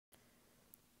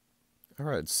All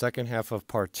right, second half of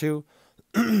part 2.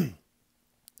 We're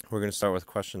going to start with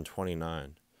question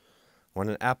 29. When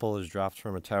an apple is dropped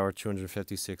from a tower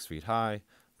 256 feet high,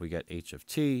 we get h of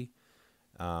t.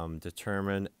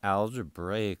 Determine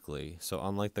algebraically. So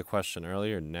unlike the question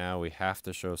earlier, now we have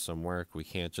to show some work. We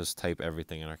can't just type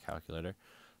everything in our calculator.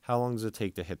 How long does it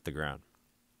take to hit the ground?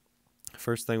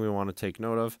 First thing we want to take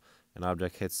note of, an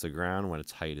object hits the ground when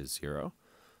its height is 0.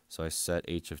 So I set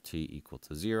h of t equal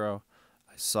to 0.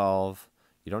 I solve.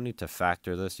 You don't need to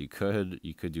factor this. You could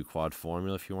do quad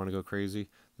formula if you want to go crazy.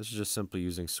 This is just simply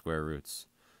using square roots.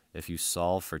 If you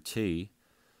solve for t,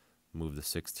 move the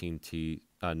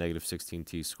negative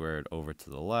 16t squared over to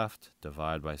the left,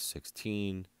 divide by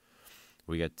 16.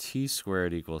 We get t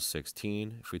squared equals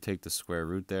 16. If we take the square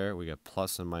root there, we get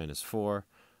plus and minus 4.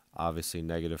 Obviously,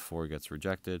 negative 4 gets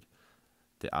rejected.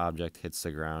 The object hits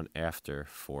the ground after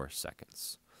 4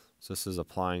 seconds. So this is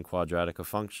applying quadratic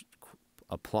functions,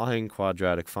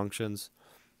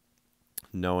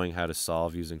 knowing how to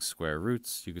solve using square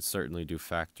roots. You could certainly do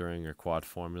factoring or quad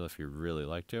formula if you really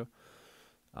like to.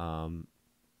 And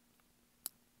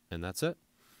that's it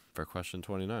for question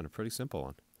 29, a pretty simple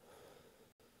one.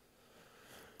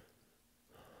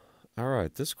 All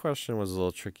right, this question was a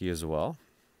little tricky as well.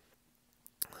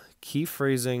 Key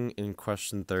phrasing in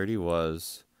question 30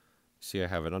 was, see I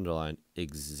have it underlined,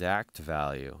 exact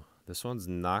value. This one's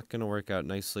not going to work out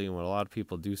nicely, and what a lot of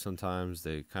people do sometimes,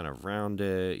 they kind of round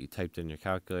it. You typed in your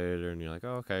calculator, and you're like,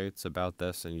 oh, okay, it's about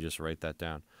this, and you just write that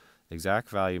down. Exact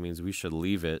value means we should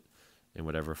leave it in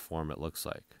whatever form it looks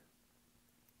like.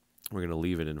 We're going to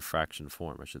leave it in fraction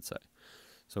form, I should say.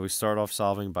 So we start off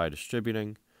solving by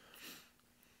distributing.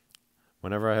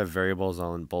 Whenever I have variables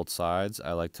on both sides,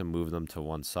 I like to move them to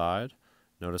one side.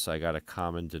 Notice I got a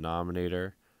common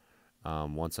denominator.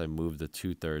 Once I moved the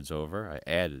 2/3 over, I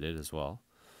added it as well.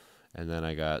 And then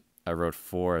I wrote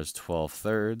 4 as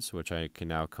 12/3, which I can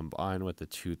now combine with the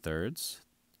 2/3.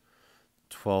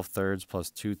 12/3 plus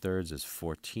 2/3 is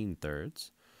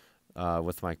 14/3.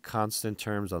 With my constant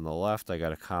terms on the left, I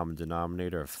got a common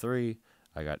denominator of 3.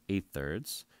 I got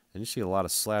 8/3. And you see a lot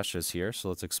of slashes here, so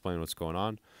let's explain what's going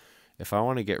on. If I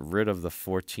want to get rid of the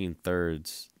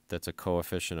 14/3 that's a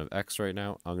coefficient of x right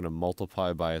now, I'm going to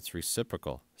multiply by its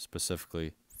reciprocal,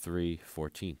 specifically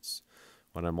 3/14.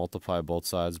 When I multiply both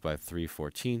sides by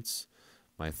 3/14,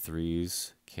 my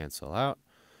 3's cancel out.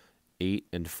 8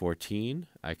 and 14,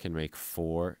 I can make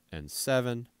 4 and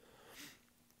 7.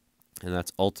 And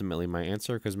that's ultimately my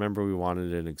answer, because remember we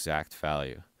wanted an exact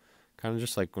value. Kind of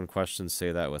just like when questions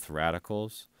say that with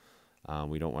radicals.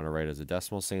 We don't want to write as a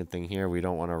decimal. Same thing here. We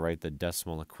don't want to write the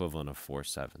decimal equivalent of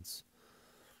 4/7.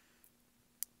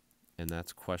 And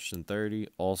that's question 30.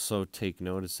 Also take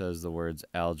note, it says the words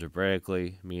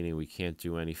algebraically, meaning we can't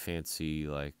do any fancy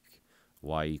like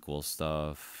y equals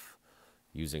stuff,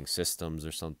 using systems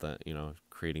or something,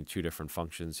 creating two different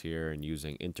functions here and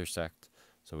using intersect.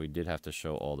 So we did have to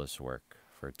show all this work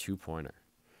for a 2-pointer.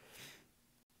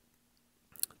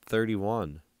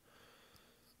 31.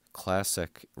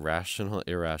 Classic rational,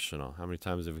 irrational. How many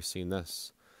times have we seen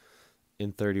this?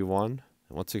 In 31,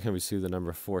 once again we see the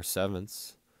number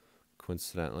 4/7,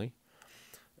 coincidentally,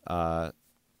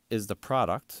 is the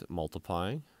product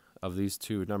multiplying of these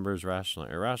two numbers rational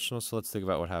or irrational. So let's think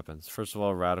about what happens. First of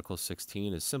all, radical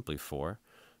 16 is simply 4.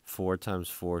 4 times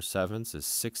 4/7 is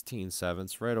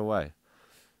 16/7 right away.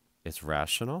 It's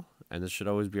rational, and this should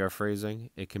always be our phrasing.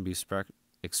 It can be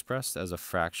expressed as a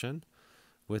fraction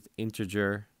with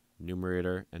integer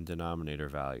numerator and denominator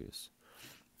values.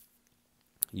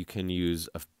 You can use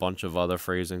a bunch of other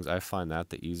phrasings. I find that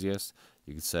the easiest.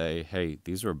 You could say, hey,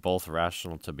 these were both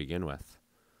rational to begin with.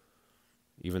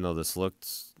 Even though this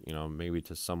looks, maybe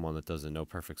to someone that doesn't know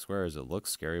perfect squares, it looks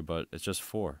scary, but it's just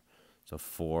 4. So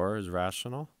 4 is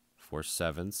rational.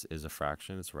 4/7 is a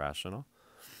fraction. It's rational.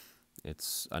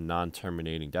 It's a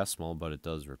non-terminating decimal, but it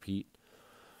does repeat.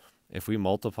 If we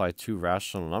multiply two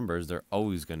rational numbers, they're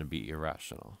always going to be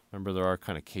irrational. Remember, there are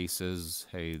kind of cases,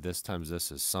 hey, this times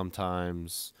this is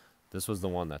sometimes. This was the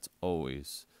one that's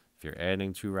always. If you're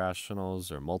adding two rationals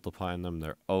or multiplying them,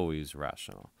 they're always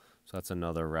rational. So that's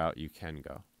another route you can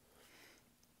go.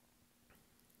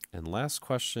 And last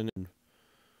question in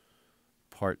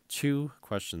part 2,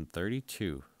 question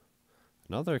 32.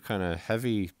 Another kind of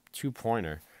heavy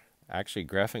 2-pointer. Actually,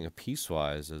 graphing a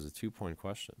piecewise is a 2-point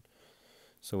question.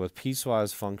 So with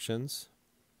piecewise functions,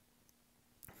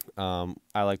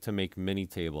 I like to make mini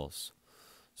tables.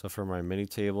 So for my mini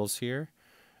tables here,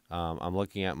 I'm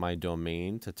looking at my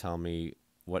domain to tell me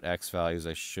what x values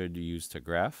I should use to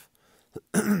graph.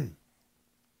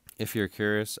 If you're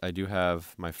curious, I do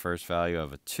have my first value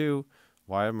of a 2.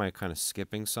 Why am I kind of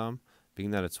skipping some?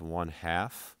 being that it's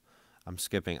 1/2, I'm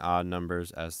skipping odd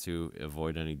numbers as to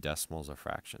avoid any decimals or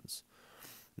fractions.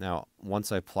 Now,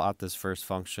 once I plot this first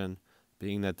function,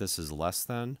 being that this is less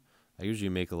than, I usually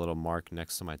make a little mark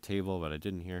next to my table, but I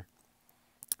didn't here.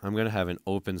 I'm going to have an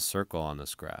open circle on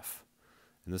this graph.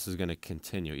 And this is going to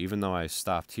continue. Even though I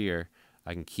stopped here,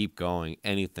 I can keep going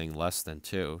anything less than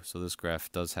 2. So this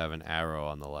graph does have an arrow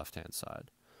on the left-hand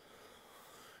side.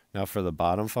 Now for the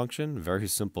bottom function, very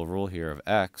simple rule here of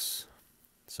x.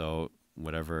 So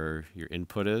whatever your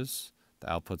input is,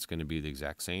 the output's going to be the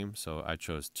exact same. So I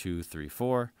chose 2, 3,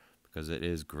 4 because it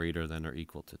is greater than or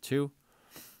equal to 2.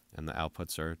 And the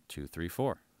outputs are 2, 3,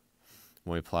 4.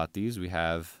 When we plot these, we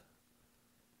have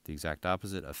the exact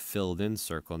opposite, a filled in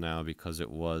circle now because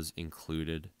it was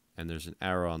included. And there's an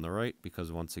arrow on the right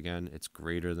because once again, it's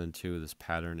greater than 2. This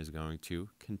pattern is going to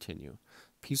continue.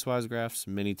 Piecewise graphs,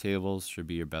 mini tables should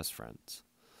be your best friends.